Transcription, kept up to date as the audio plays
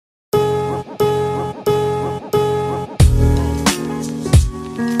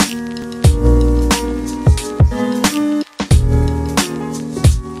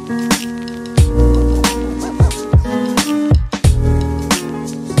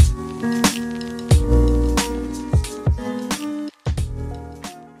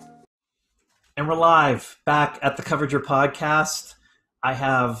we're live back at the 𝐂𝐤𝐻𝐵 podcast. I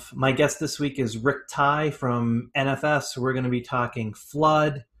have my guest this week is Rick Tighe from NFS. We're going to be talking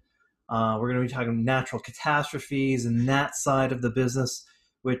flood. We're going to be talking natural catastrophes and that side of the business,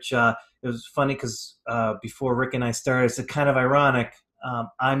 which it was funny because before Rick and I started, it's kind of ironic.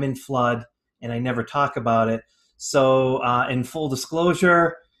 I'm in flood and I never talk about it. So in full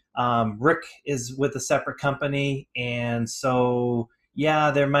disclosure, Rick is with a separate company, and so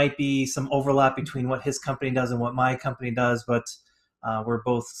yeah, there might be some overlap between what his company does and what my company does, but we're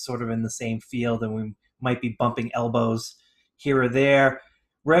both sort of in the same field, and we might be bumping elbows here or there.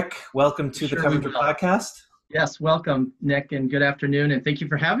 Rick, welcome to the 𝐂𝐤𝐻𝐵 podcast. Yes, welcome, Nick, and good afternoon, and thank you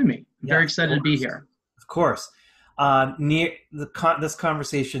for having me. I'm very excited to be here. Of course. This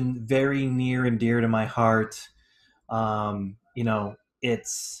conversation, very near and dear to my heart.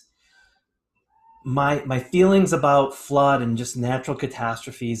 It's my feelings about flood and just natural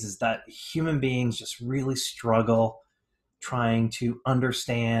catastrophes is that human beings just really struggle trying to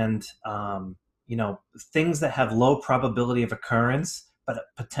understand, things that have low probability of occurrence, but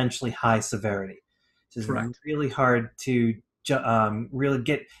potentially high severity. It's really hard to really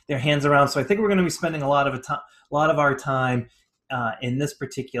get their hands around. So I think we're going to be spending a lot of our time in this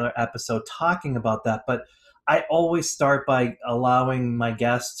particular episode talking about that. But I always start by allowing my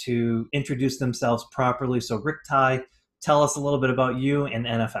guests to introduce themselves properly. So Rick Tighe, tell us a little bit about you and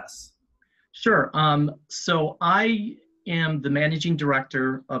NFS. Sure. So I am the managing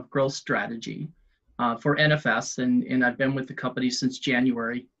director of growth strategy for NFS, and I've been with the company since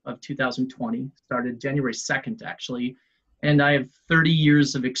January of 2020, started January 2nd, actually. And I have 30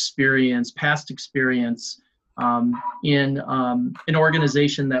 years of experience, past experience, in an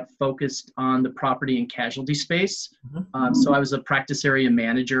organization that focused on the property and casualty space. So I was a practice area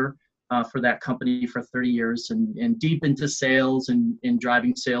manager for that company for 30 years and deep into sales and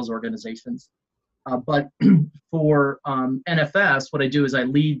driving sales organizations. But for NFS, what I do is I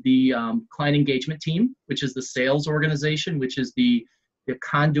lead the client engagement team, which is the sales organization, which is the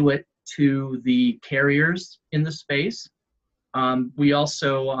conduit to the carriers in the space. We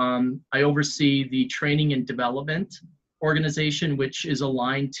also, I oversee the training and development organization, which is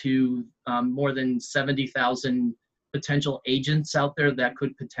aligned to more than 70,000 potential agents out there that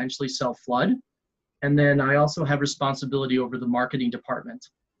could potentially sell flood. And then I also have responsibility over the marketing department.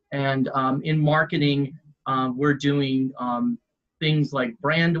 And in marketing, we're doing things like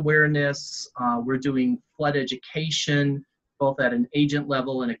brand awareness. We're doing flood education, both at an agent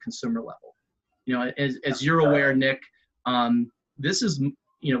level and a consumer level. As you're aware, Nick, this is,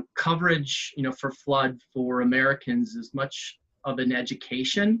 coverage, for flood for Americans is much of an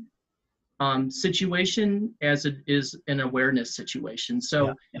education situation as it is an awareness situation.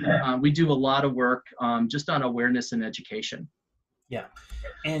 So we do a lot of work just on awareness and education. Yeah.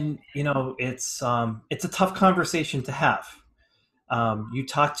 And, it's a tough conversation to have. You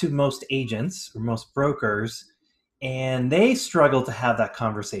talk to most agents or most brokers, and they struggle to have that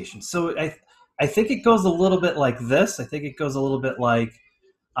conversation. So I think it goes a little bit like this. I think it goes a little bit like,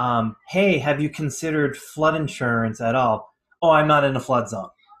 hey, have you considered flood insurance at all? Oh, I'm not in a flood zone.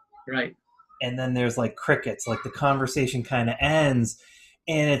 Right. And then there's like crickets, like the conversation kind of ends.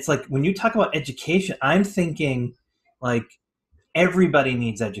 And it's like, when you talk about education, I'm thinking like everybody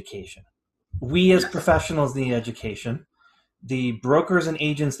needs education. We as professionals need education. The brokers and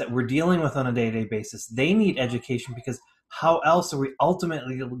agents that we're dealing with on a day-to-day basis, they need education, because how else are we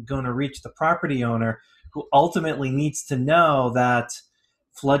ultimately going to reach the property owner who ultimately needs to know that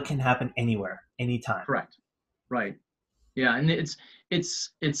flood can happen anywhere, anytime? Correct. Right. Yeah, and it's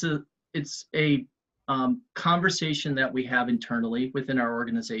a conversation that we have internally within our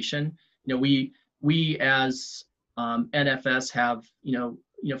organization. We as NFS have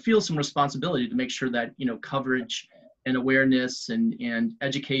feel some responsibility to make sure that coverage and awareness and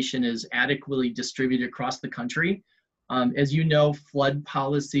education is adequately distributed across the country. As you know, flood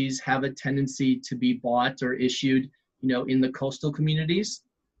policies have a tendency to be bought or issued, in the coastal communities.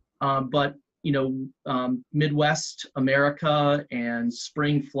 But, Midwest America and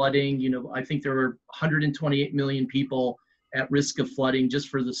spring flooding, I think there were 128 million people at risk of flooding just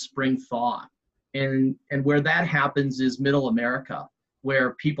for the spring thaw. And where that happens is middle America,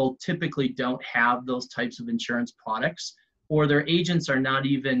 where people typically don't have those types of insurance products, or their agents are not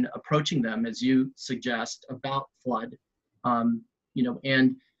even approaching them, as you suggest, about flood.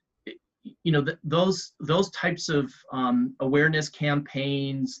 Those types of awareness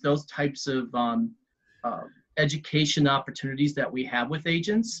campaigns, those types of education opportunities that we have with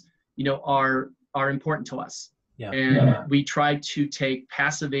agents, are important to us. Yeah. And we try to take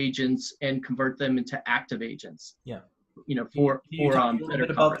passive agents and convert them into active agents. Yeah. For Can you talk a little better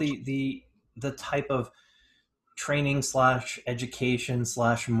bit about coverage. the type of training slash education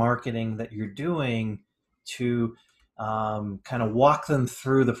slash marketing that you're doing to kind of walk them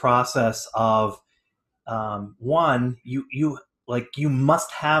through the process of one, you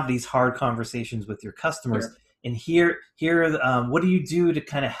must have these hard conversations with your customers. Sure. And what do you do to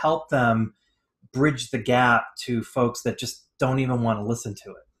kind of help them bridge the gap to folks that just don't even want to listen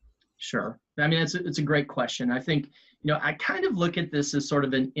to it? Sure. I mean, it's a great question. I think, I kind of look at this as sort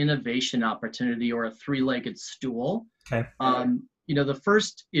of an innovation opportunity or a three-legged stool. Okay. The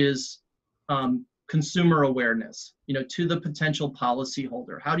first is consumer awareness, to the potential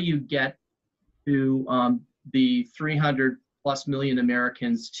policyholder. How do you get to the 300 plus million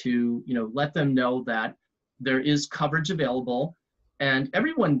Americans to, let them know that there is coverage available, and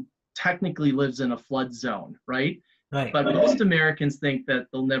everyone technically lives in a flood zone, right? Right. But most Americans think that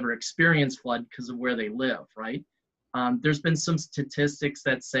they'll never experience flood because of where they live, right? There's been some statistics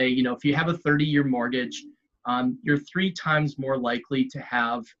that say, if you have a 30-year mortgage, you're 3 times more likely to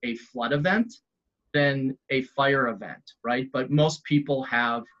have a flood event than a fire event, right? But most people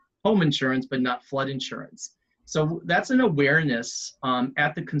have home insurance, but not flood insurance. So that's an awareness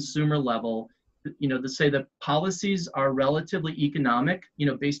at the consumer level, to say that policies are relatively economic,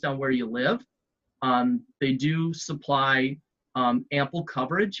 based on where you live. They do supply ample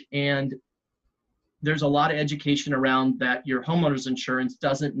coverage, and there's a lot of education around that your homeowner's insurance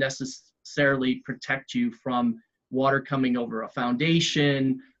doesn't necessarily protect you from water coming over a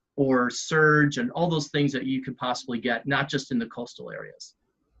foundation or surge and all those things that you could possibly get, not just in the coastal areas.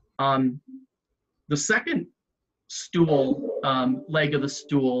 The second leg of the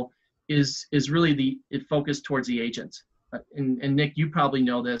stool is really it focused towards the agents. And Nick, you probably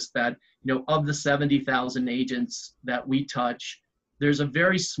know this, that of the 70,000 agents that we touch, there's a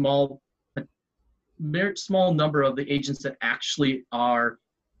very small number of the agents that actually are,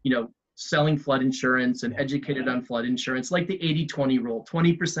 selling flood insurance and educated on flood insurance, like the 80-20 rule.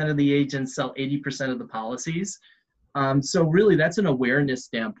 20% of the agents sell 80% of the policies. So really, that's an awareness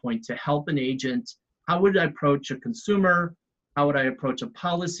standpoint to help an agent. How would I approach a consumer? How would I approach a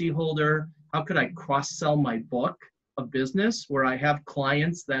policyholder? How could I cross-sell my book of business where I have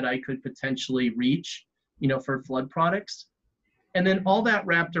clients that I could potentially reach, for flood products? And then all that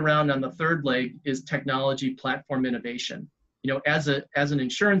wrapped around on the third leg is technology platform innovation. As an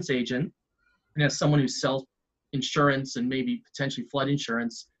insurance agent and as someone who sells insurance and maybe potentially flood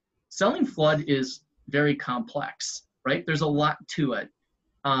insurance, selling flood is very complex, right? There's a lot to it.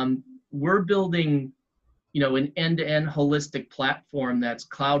 We're building, an end-to-end holistic platform that's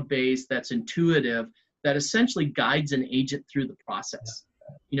cloud-based, that's intuitive, that essentially guides an agent through the process.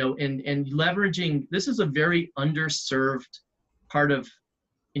 And leveraging, this is a very underserved part of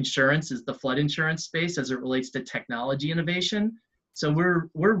insurance, is the flood insurance space as it relates to technology innovation. So we're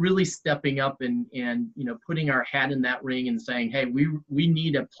really stepping up and putting our hat in that ring and saying, hey, we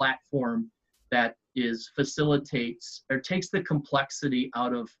need a platform that facilitates or takes the complexity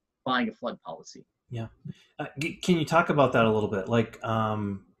out of buying a flood policy. Yeah. Can you talk about that a little bit? Like,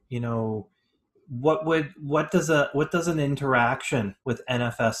 what does an interaction with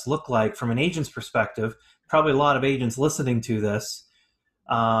NFS look like from an agent's perspective? Probably a lot of agents listening to this.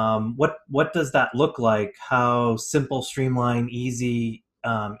 What does that look like? How simple, streamlined, easy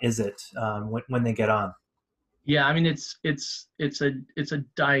is it when they get on? Yeah, I mean it's a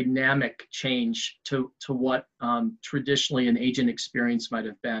dynamic change to what traditionally an agent experience might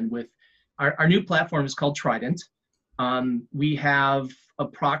have been. With our new platform is called Trident. We have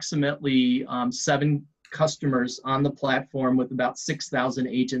approximately 7 customers on the platform with about 6,000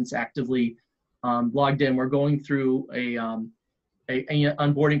 agents actively logged in. We're going through a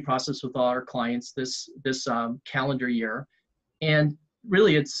onboarding process with all our clients this calendar year, and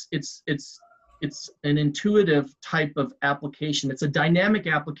really it's an intuitive type of application. It's a dynamic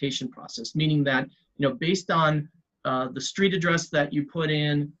application process, meaning that based on the street address that you put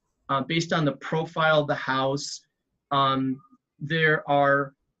in, based on the profile of the house, there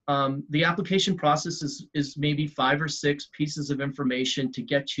are the application process is maybe 5 or 6 pieces of information to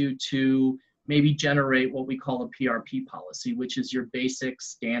get you to maybe generate what we call a PRP policy, which is your basic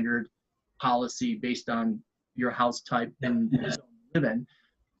standard policy based on your house type and the zone you live in.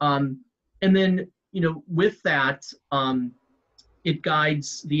 And then, with that, it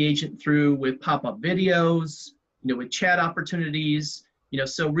guides the agent through with pop-up videos, with chat opportunities.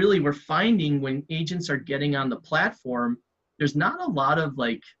 So really we're finding when agents are getting on the platform, there's not a lot of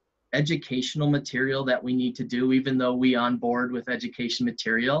educational material that we need to do, even though we onboard with education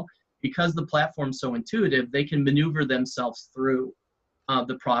material. Because the platform's so intuitive, they can maneuver themselves through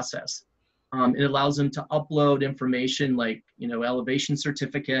the process. It allows them to upload information like, elevation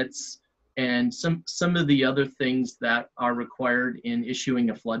certificates, and some of the other things that are required in issuing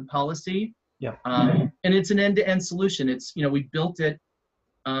a flood policy. Yeah. And it's an end-to-end solution. It's, we built it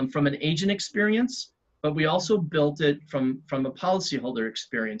from an agent experience, but we also built it from a policyholder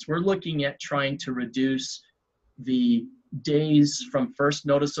experience. We're looking at trying to reduce the days from first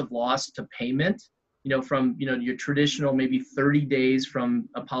notice of loss to payment, from, your traditional maybe 30 days from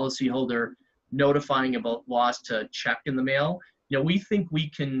a policyholder notifying about loss to check in the mail. We think we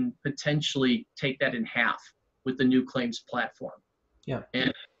can potentially take that in half with the new claims platform. Yeah.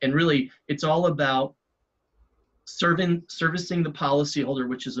 And really, it's all about servicing the policyholder,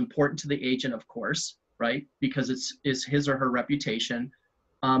 which is important to the agent, of course, right? Because it's his or her reputation.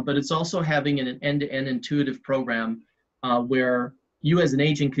 But it's also having an end-to-end intuitive program where you as an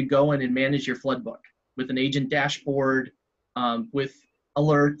agent could go in and manage your flood book with an agent dashboard, with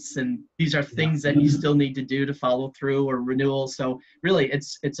alerts, and these are things that you still need to do to follow through or renewal. So really,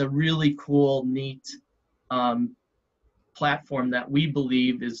 it's a really cool, neat platform that we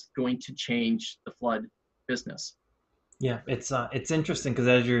believe is going to change the flood business. Yeah, it's interesting because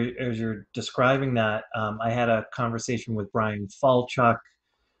as you're describing that, I had a conversation with Brian Falchuk,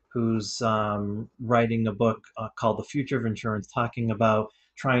 who's writing a book called The Future of Insurance, talking about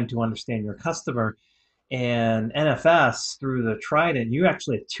trying to understand your customer. And NFS, through the Trident, you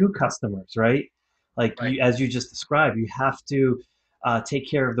actually have two customers, right? Like Right. as you just described, you have to take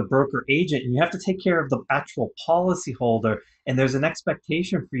care of the broker agent, and you have to take care of the actual policyholder. And there's an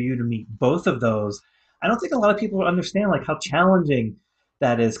expectation for you to meet both of those. I don't think a lot of people understand like how challenging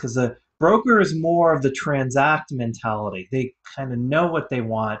that is, because the broker is more of the transact mentality. They kind of know what they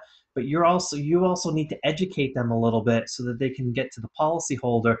want, but you also need to educate them a little bit so that they can get to the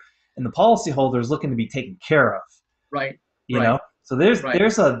policyholder, and the policyholder is looking to be taken care of. Right. You know, so there's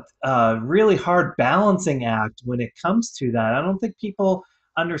a really hard balancing act when it comes to that. I don't think people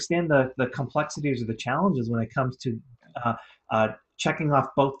understand the complexities or the challenges when it comes to checking off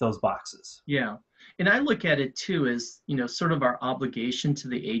both those boxes. Yeah. And I look at it too as, sort of our obligation to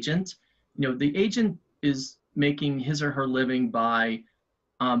the agent. The agent is making his or her living by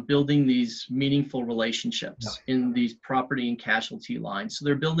building these meaningful relationships in these property and casualty lines. So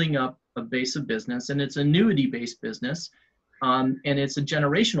they're building up a base of business, and it's annuity-based business, and it's a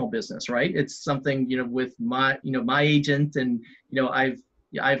generational business, right? It's something, with my agent, and I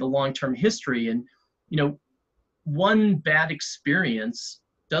have a long-term history, and one bad experience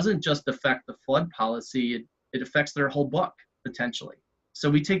doesn't just affect the flood policy, it affects their whole book potentially. So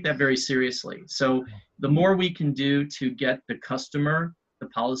we take that very seriously. So the more we can do to get the customer, the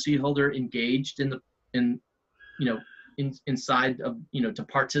policyholder engaged inside of, to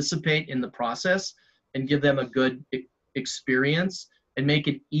participate in the process and give them a good experience and make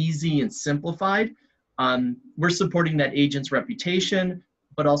it easy and simplified, we're supporting that agent's reputation,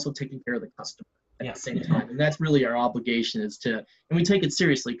 but also taking care of the customer at the same time. And that's really our obligation, is to, and we take it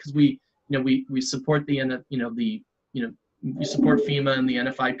seriously because we support we support FEMA and the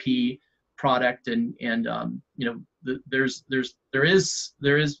NFIP product, and there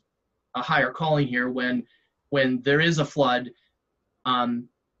is a higher calling here when there is a flood.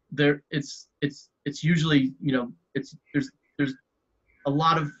 It's usually, there's a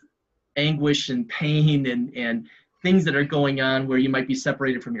lot of anguish and pain and things that are going on where you might be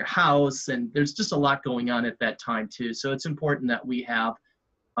separated from your house, and there's just a lot going on at that time too. So it's important that we have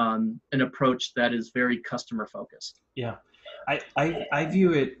an approach that is very customer focused. Yeah, I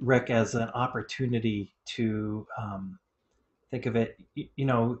view it, Rick, as an opportunity to think of it.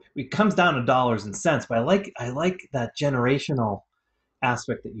 It comes down to dollars and cents, but I like that generational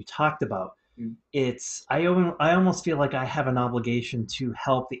aspect that you talked about. I almost feel like I have an obligation to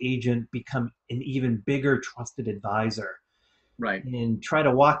help the agent become an even bigger trusted advisor, right? And try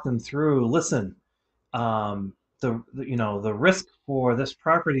to walk them through. Listen, the risk for this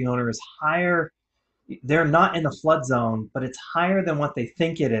property owner is higher. They're not in a flood zone, but it's higher than what they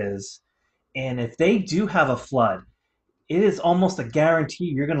think it is. And if they do have a flood, it is almost a guarantee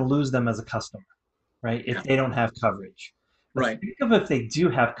you're going to lose them as a customer, right? If they don't have coverage. But right. Think of if they do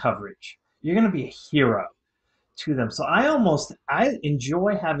have coverage. You're going to be a hero to them. So I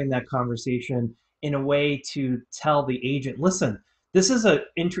enjoy having that conversation in a way to tell the agent, listen, this is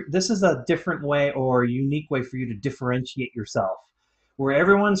a different way or a unique way for you to differentiate yourself. Where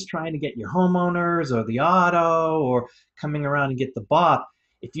everyone's trying to get your homeowners or the auto or coming around and get the BOP,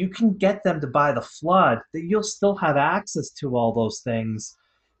 if you can get them to buy the flood, then you'll still have access to all those things,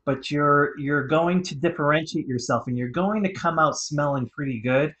 but you're going to differentiate yourself, and you're going to come out smelling pretty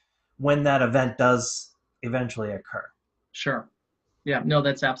good when that event does eventually occur. Sure. Yeah, no,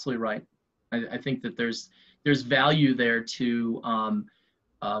 that's absolutely right. I think that there's value there to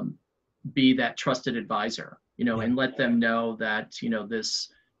be that trusted advisor, Yeah. and let them know that,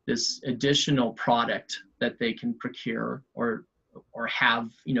 this additional product that they can procure or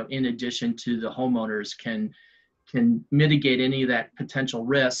have, in addition to the homeowners can mitigate any of that potential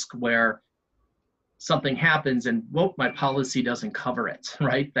risk where something happens and, well, my policy doesn't cover it,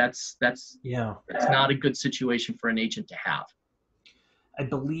 right? That's Yeah. not a good situation for an agent to have. I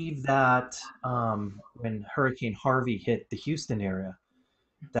believe that when Hurricane Harvey hit the Houston area,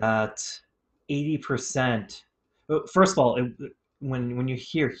 that 80%. First of all, when you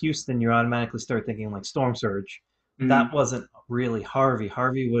hear Houston, you automatically start thinking like storm surge. That wasn't really Harvey.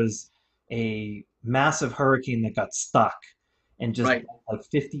 Harvey was a massive hurricane that got stuck and just Right. like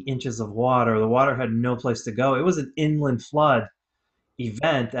 50 inches of water. The water had no place to go. It was an inland flood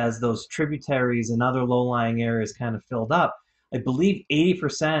event as those tributaries and other low-lying areas kind of filled up. I believe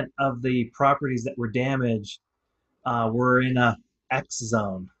 80% of the properties that were damaged were in a X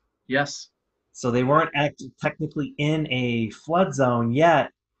zone. Yes. So they weren't technically in a flood zone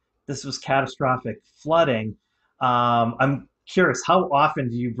yet. This was catastrophic flooding. I'm curious, how often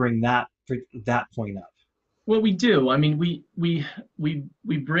do you bring that point up? Well, we do. I mean, we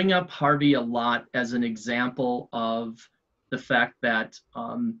bring up Harvey a lot as an example of the fact that,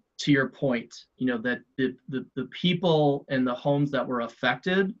 to your point, that the people and the homes that were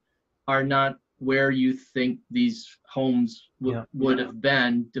affected are not where you think these homes would have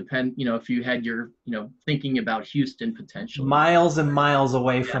been, if you had your, thinking about Houston potentially. Miles and miles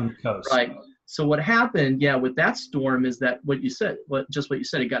away from the coast. Right. So what happened, with that storm is that what you said, what you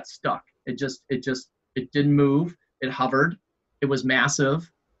said, it got stuck. It didn't move. It hovered. It was massive.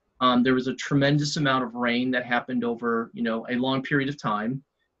 There was a tremendous amount of rain that happened over, a long period of time.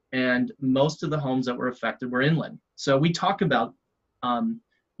 And most of the homes that were affected were inland. So we talk about,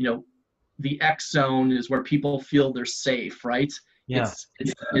 the X zone is where people feel they're safe, right? Yeah.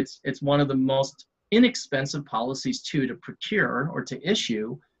 It's one of the most inexpensive policies too to procure or to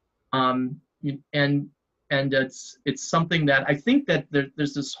issue. And it's something that I think that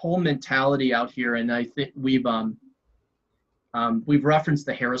there's this whole mentality out here, and I think we've referenced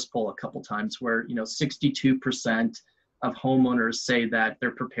the Harris poll a couple times, where 62% of homeowners say that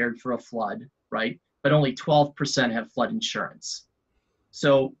they're prepared for a flood, right? But only 12% have flood insurance.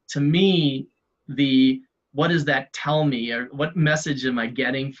 So to me, what does that tell me, or what message am I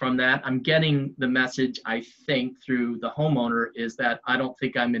getting from that? I'm getting the message, I think, through the homeowner is that I don't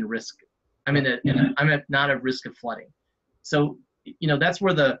think I'm in risk. I'm not at risk of flooding. So, that's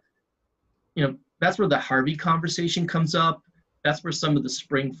where the Harvey conversation comes up. That's where some of the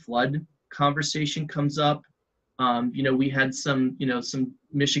spring flood conversation comes up. We had some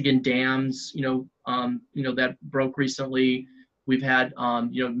Michigan dams, that broke recently. We've had,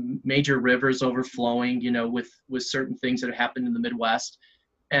 major rivers overflowing, with certain things that have happened in the Midwest.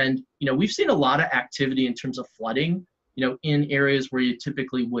 And, we've seen a lot of activity in terms of flooding, in areas where you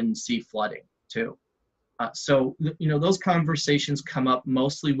typically wouldn't see flooding too. So, those conversations come up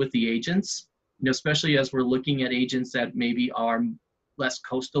mostly with the agents, especially as we're looking at agents that maybe are less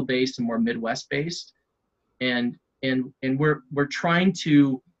coastal based and more Midwest based. And we're trying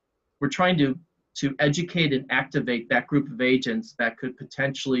to educate and activate that group of agents that could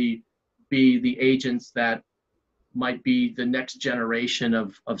potentially be the agents that might be the next generation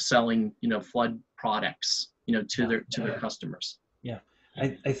of selling, flood products, to their customers. Yeah,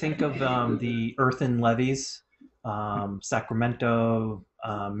 I think of the earthen levees, Sacramento,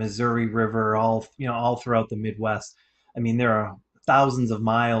 Missouri River, all throughout the Midwest. I mean, there are thousands of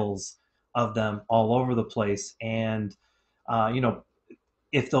miles of them all over the place, and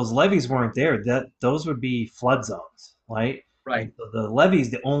if those levees weren't there, those would be flood zones, right? Right. So the levees,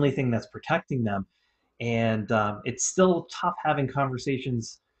 the only thing that's protecting them, and it's still tough having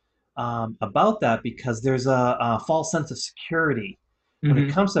conversations about that because there's a false sense of security when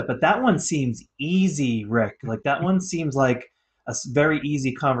it comes to it. But that one seems easy, Rick. Like that one seems like a very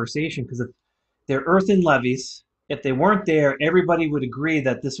easy conversation because if they're earthen levees, if they weren't there, everybody would agree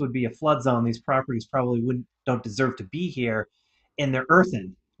that this would be a flood zone. These properties probably don't deserve to be here, and they're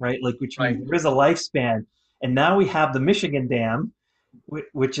earthen, right? Like which means there is a lifespan. And now we have the Michigan Dam,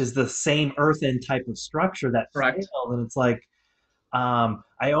 which is the same earthen type of structure that failed, and it's like.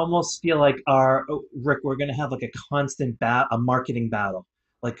 I almost feel like Rick, we're going to have like a constant a marketing battle,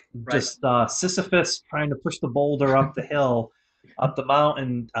 like just Sisyphus trying to push the boulder up the hill, up the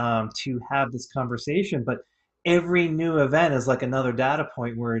mountain to have this conversation. But every new event is like another data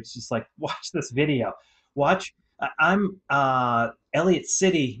point where it's just like, watch this video. Elliott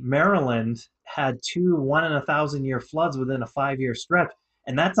City, Maryland had 2 1 in 1,000 year floods within a 5-year stretch,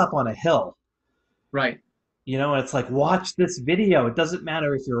 and that's up on a hill. Right. You know, it's like, watch this video. It doesn't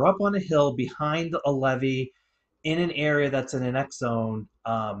matter if you're up on a hill behind a levee in an area that's in an X zone,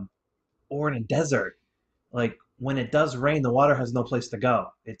 or in a desert. Like when it does rain, the water has no place to go.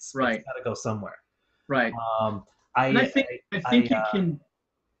 It's Right, got to go somewhere. right. Um, And I I I think you can.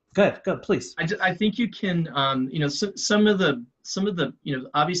 good, please. I think you can. Some of the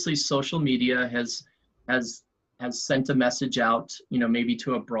obviously social media has has sent a message out. Maybe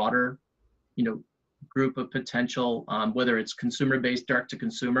to a broader you know group of potential, whether it's consumer based, direct to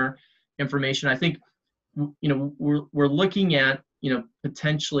consumer information. I think we're looking at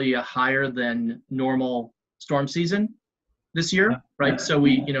potentially a higher than normal storm season this Yeah, year, yeah, right? So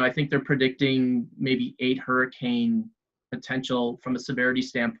I think they're predicting maybe 8 hurricane potential from a severity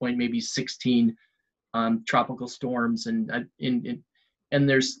standpoint, maybe 16 tropical storms, and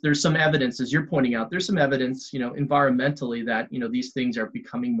there's some evidence, as you're pointing out, there's some evidence, environmentally that these things are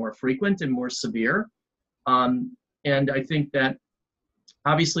becoming more frequent and more severe, and I think that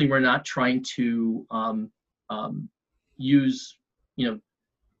obviously we're not trying to use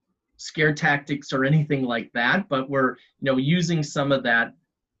scare tactics or anything like that, but we're using some of that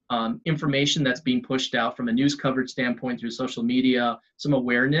information that's being pushed out from a news coverage standpoint through social media, some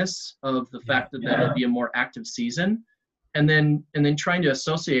awareness of the yeah, fact that that'll be a more active season, and then trying to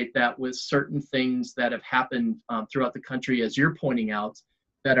associate that with certain things that have happened throughout the country, as you're pointing out,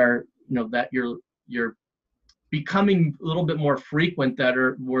 that are that you're becoming a little bit more frequent, that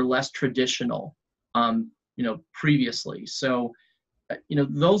were less traditional previously. So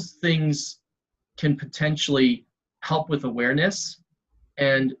those things can potentially help with awareness,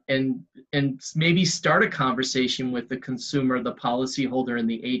 and maybe start a conversation with the consumer, the policyholder, and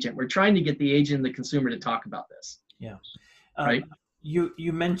the agent. We're trying to get the agent and the consumer to talk about this. yeah. Right.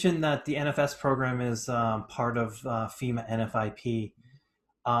 You mentioned that the NFS program is part of FEMA NFIP.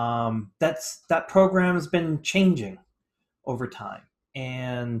 That program has been changing over time.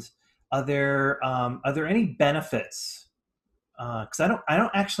 And are there any benefits? Because I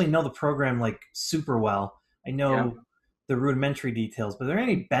don't actually know the program like super well. I Yeah. know the rudimentary details, but are there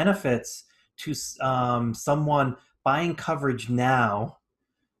any benefits to someone buying coverage now,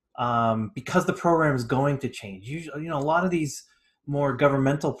 because the program is going to change? Usually, a lot of these more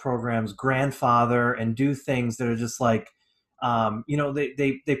governmental programs grandfather and do things that are just like,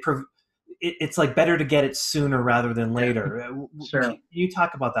 it's like better to get it sooner rather than later. Sure. Can you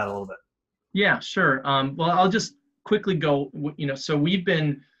talk about that a little bit? Yeah, sure. Well, I'll just quickly go. So we've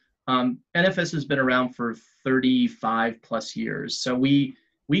been NFS has been around for 35 plus years. So we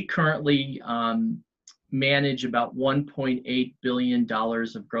currently manage about $1.8 billion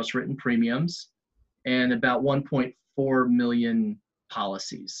of gross written premiums and about 1.4 million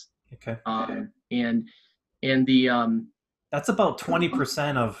policies. Okay. And the That's about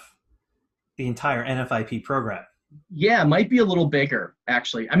 20% of the entire NFIP program. yeah, it might be a little bigger,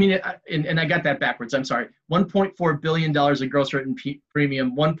 actually. I mean, and I got that backwards. I'm sorry. $1.4 billion of gross written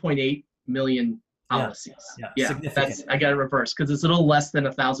premium, 1.8 million policies. Yeah, significant. I got it reversed because it's a little less than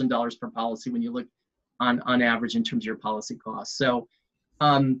 $1,000 per policy when you look on average in terms of your policy costs. So,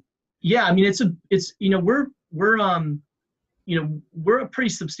 yeah, I mean, we're a pretty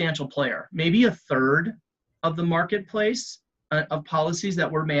substantial player, maybe a third of the marketplace of policies that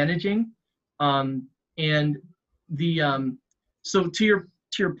we're managing, and so to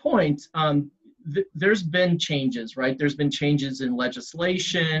your point, there's been changes, right? There's been changes in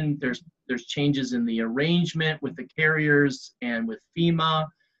legislation. There's changes in the arrangement with the carriers and with FEMA.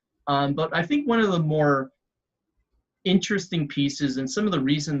 But I think one of the more interesting pieces, and some of the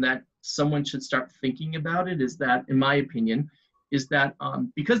reason that someone should start thinking about it, is that, in my opinion, is that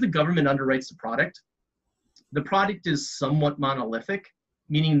because the government underwrites the product is somewhat monolithic,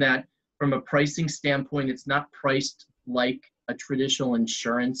 meaning that from a pricing standpoint, it's not priced like a traditional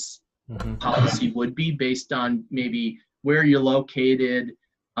insurance policy would be, based on maybe where you're located,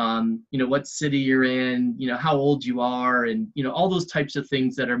 what city you're in, how old you are, and all those types of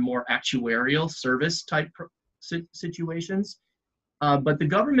things that are more actuarial service type situations. But the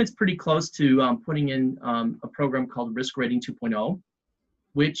government's pretty close to putting in a program called Risk Rating 2.0,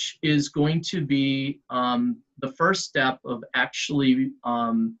 which is going to be the first step of actually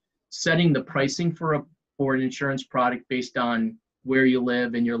setting the pricing for an insurance product based on where you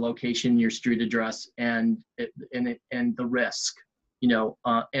live and your location, your street address, and the risk,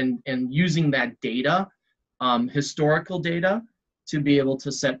 and using that data, historical data, to be able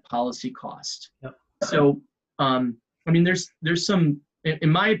to set policy cost. Yep. So, I mean, there's some, in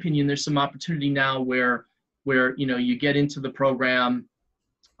my opinion, there's some opportunity now where you get into the program.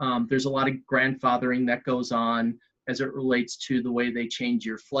 There's a lot of grandfathering that goes on. as it relates to the way they change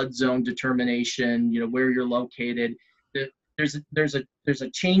your flood zone determination, where you're located. There's a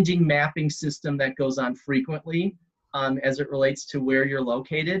changing mapping system that goes on frequently as it relates to where you're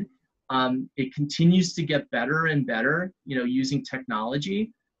located. It continues to get better and better, using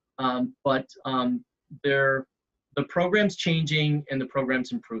technology. But the program's changing and the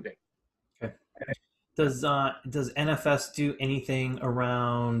program's improving. Okay. Does NFS do anything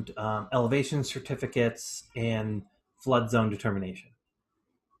around elevation certificates and flood zone determination?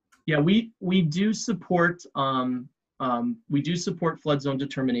 Yeah, we do support flood zone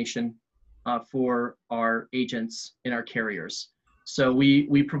determination for our agents and our carriers. So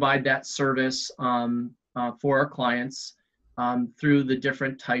we provide that service for our clients through the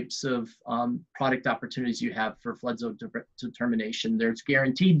different types of product opportunities you have for flood zone determination. There's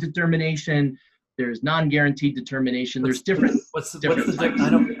guaranteed determination. There's non-guaranteed determination. There's different. What's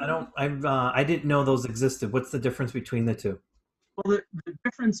the I didn't know those existed. What's the difference between the two? Well, the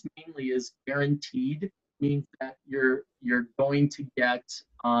difference mainly is guaranteed means that you're going to get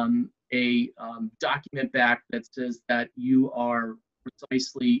a document back that says that you are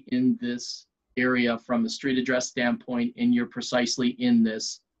precisely in this area from a street address standpoint, and you're precisely in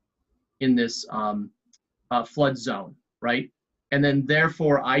this flood zone, right? And then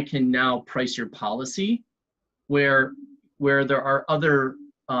therefore I can now price your policy where there are other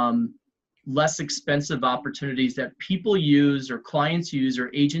less expensive opportunities that people use or clients use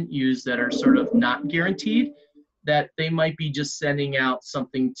or agent use that are sort of not guaranteed, that they might be just sending out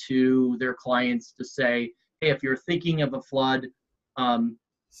something to their clients to say, hey, if you're thinking of a flood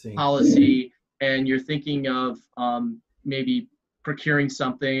policy and you're thinking of maybe procuring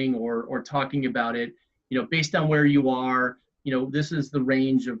something or talking about it, based on where you are, this is the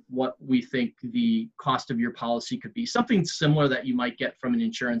range of what we think the cost of your policy could be. Something similar that you might get from an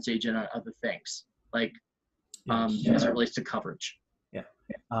insurance agent on other things, like as it relates to coverage. Yeah.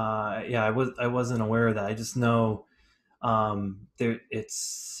 I wasn't aware of that. I just know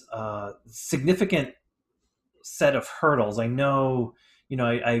it's a significant set of hurdles. I know,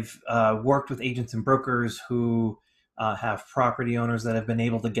 I've worked with agents and brokers who have property owners that have been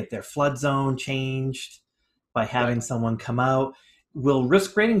able to get their flood zone changed by having someone come out. Will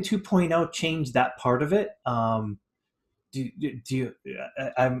risk rating 2.0 change that part of it? Do you?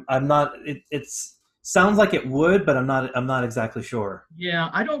 I'm not. It's sounds like it would, but I'm not exactly sure. Yeah,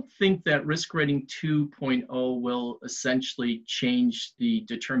 I don't think that risk rating 2.0 will essentially change the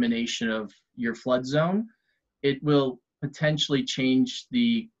determination of your flood zone. It will potentially change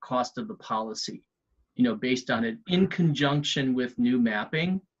the cost of the policy, based on it, in conjunction with new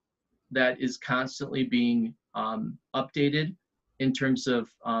mapping that is constantly being updated in terms of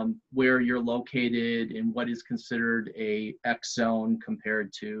where you're located and what is considered a X zone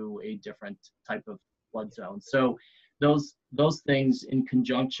compared to a different type of flood zone. So those things in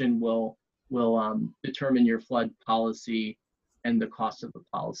conjunction will determine your flood policy and the cost of the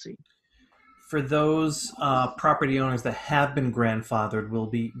policy. For those property owners that have been grandfathered,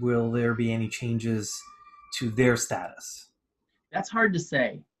 will there be any changes to their status? That's hard to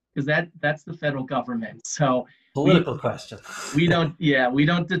say, because that's the federal government. So political question. We don't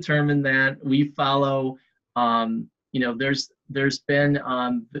determine that. We follow. There's been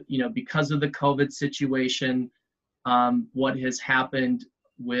because of the COVID situation, what has happened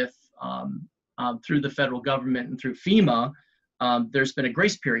with through the federal government and through FEMA, there's been a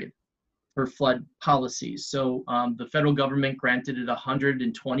grace period for flood policies. So the federal government granted it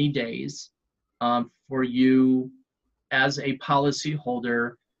 120 days for you as a policy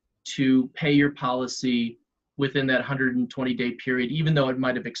holder to pay your policy within that 120-day period, even though it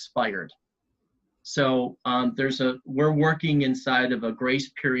might have expired. So we're working inside of a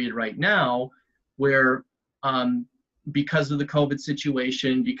grace period right now where because of the COVID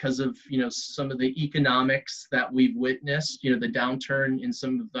situation, because of some of the economics that we've witnessed, the downturn in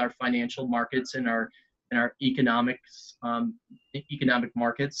some of our financial markets and our economic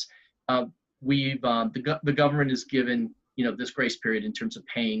markets, the government has given this grace period in terms of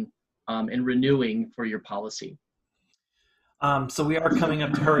paying and renewing for your policy. So we are coming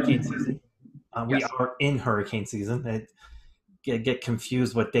up to hurricane season. We Yes. are in hurricane season. I get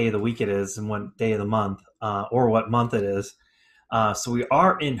confused what day of the week it is and what day of the month, or what month it is. So we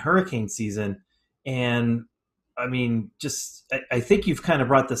are in hurricane season, and I mean, I think you've kind of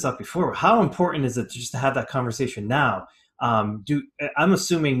brought this up before. How important is it just to have that conversation now? I'm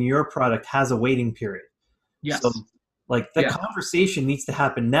assuming your product has a waiting period. Yes. So, the conversation needs to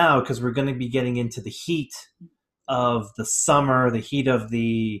happen now, because we're going to be getting into the heat of the summer, the heat of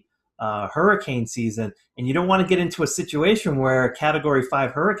the hurricane season, and you don't want to get into a situation where a Category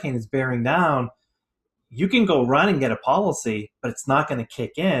 5 hurricane is bearing down you can go run and get a policy, but it's not going to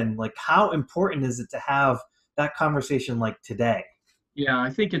kick in. Like, how important is it to have that conversation like today? Yeah, I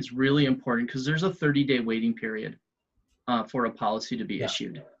think it's really important because there's a 30-day waiting period for a policy to be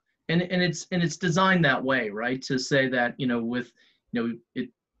issued, and it's designed that way, right? To say that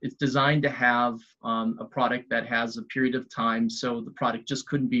it's designed to have a product that has a period of time, so the product just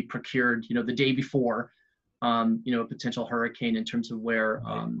couldn't be procured the day before a potential hurricane in terms of where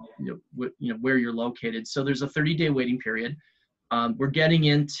where you're located. So there's a 30-day waiting period. We're getting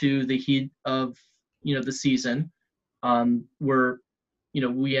into the heat of the season.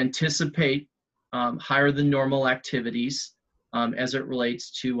 We anticipate higher than normal activities as it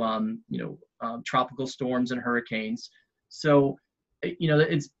relates to tropical storms and hurricanes. So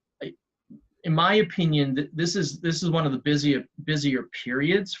it's, in my opinion, this is one of the busier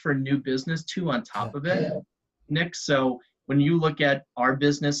periods for new business too, on top of it, Nick. So when you look at our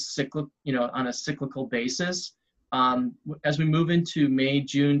business on a cyclical basis, as we move into May,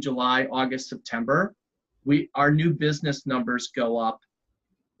 June, July, August, September, our new business numbers go up,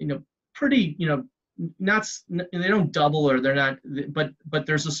 pretty, not, they don't double, or they're not, but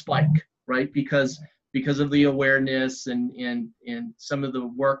there's a spike, right? Because of the awareness and some of the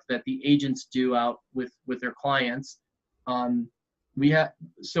work that the agents do out with their clients.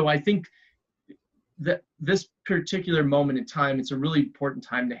 So I think that this particular moment in time, it's a really important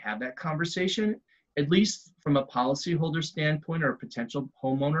time to have that conversation, at least from a policyholder standpoint or a potential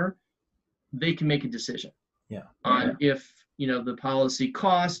homeowner. They can make a decision on if the policy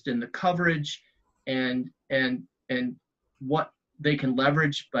cost and the coverage and what they can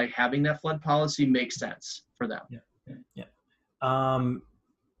leverage by having that flood policy makes sense for them.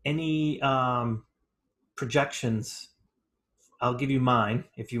 Any projections? I'll give you mine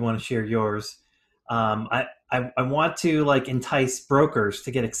if you want to share yours. I want to entice brokers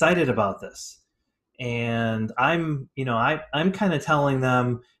to get excited about this, and I'm kind of telling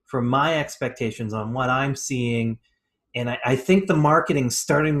them from my expectations on what I'm seeing, and I think the marketing's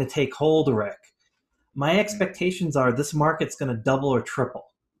starting to take hold, Rick. My expectations are this market's going to double or triple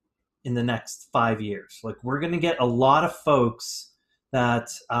in the next 5 years. We're going to get a lot of folks that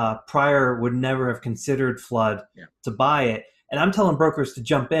prior would never have considered flood to buy it. And I'm telling brokers to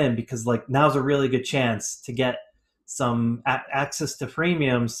jump in because now's a really good chance to get some access to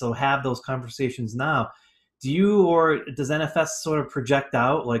premiums. So have those conversations now. Do you, or does NFS sort of project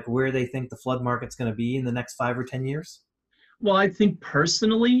out where they think the flood market's going to be in the next 5 or 10 years? Well, I think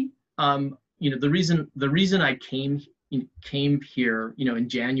personally, the reason I came here, in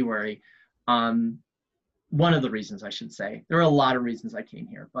January, one of the reasons, I should say, there are a lot of reasons I came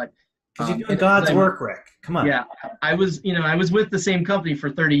here, but because you're doing God's work, Rick. Come on. Yeah, I was with the same company for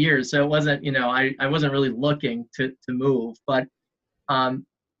 30 years, so it wasn't, I wasn't really looking to move, but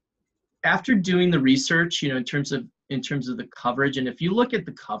after doing the research, in terms of the coverage, and if you look at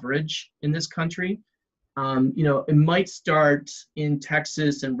the coverage in this country, it might start in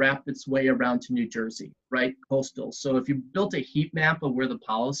Texas and wrap its way around to New Jersey, right? Coastal. So if you built a heat map of where the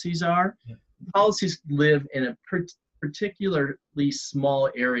policies are, policies live in a particularly small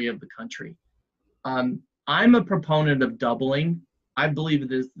area of the country. I'm a proponent of doubling. I believe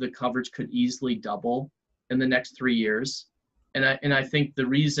that the coverage could easily double in the next 3 years. And I think the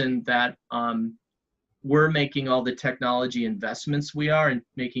reason that we're making all the technology investments we are and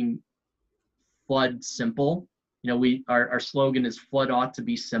making flood simple, our slogan is flood ought to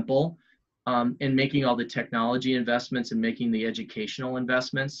be simple, and making all the technology investments and making the educational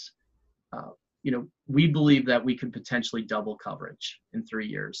investments, we believe that we could potentially double coverage in 3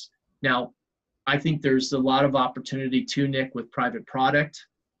 years. Now, I think there's a lot of opportunity too, Nick, with private product.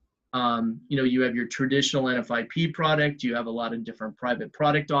 You have your traditional NFIP product, you have a lot of different private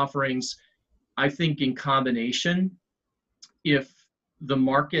product offerings. I think in combination, if the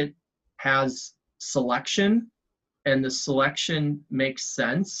market has selection and the selection makes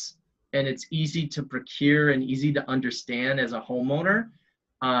sense and it's easy to procure and easy to understand as a homeowner,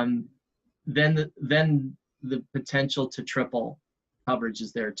 then the potential to triple coverage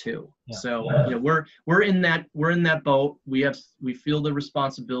is there too. So we're in that boat. We feel the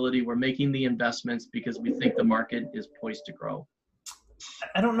responsibility. We're making the investments because we think the market is poised to grow.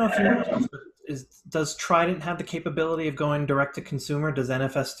 I don't know if you know, does Trident have the capability of going direct to consumer? Does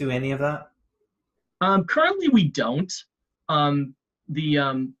NFS do any of that? Currently, we don't.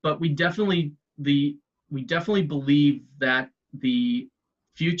 But we definitely believe that the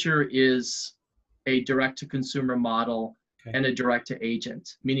future is a direct to consumer model and a direct to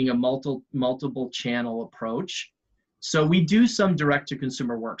agent, meaning a multiple channel approach. So we do some direct to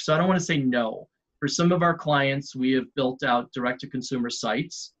consumer work. So I don't want to say no. For some of our clients, we have built out direct to consumer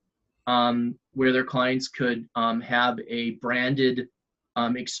sites. where their clients could have a branded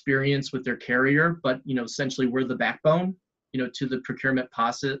experience with their carrier, but essentially we're the backbone, to the procurement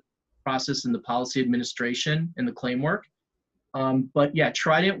process and the policy administration and the claim work. But yeah,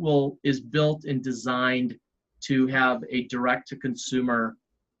 Trident is built and designed to have a direct-to-consumer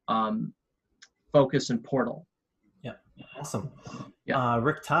focus and portal. Yeah, awesome. Yeah.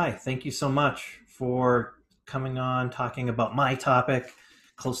 Rick Tighe, thank you so much for coming on, talking about my topic,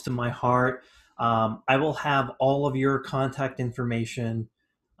 close to my heart. I will have all of your contact information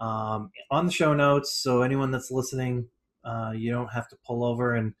on the show notes, so anyone that's listening, you don't have to pull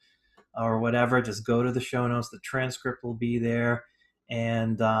over or whatever. Just go to the show notes. The transcript will be there.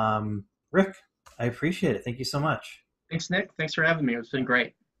 And Rick, I appreciate it. Thank you so much. Thanks, Nick. Thanks for having me. It's been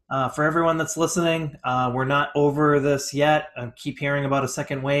great. For everyone that's listening, we're not over this yet. Keep hearing about a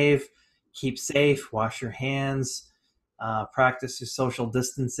second wave. Keep safe. Wash your hands. Practice your social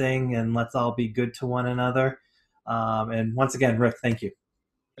distancing, and let's all be good to one another. And once again, Rick, thank you.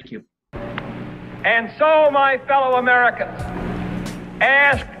 Thank you. And so, my fellow Americans,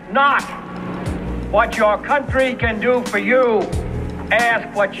 ask not what your country can do for you.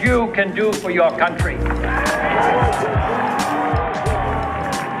 Ask what you can do for your country.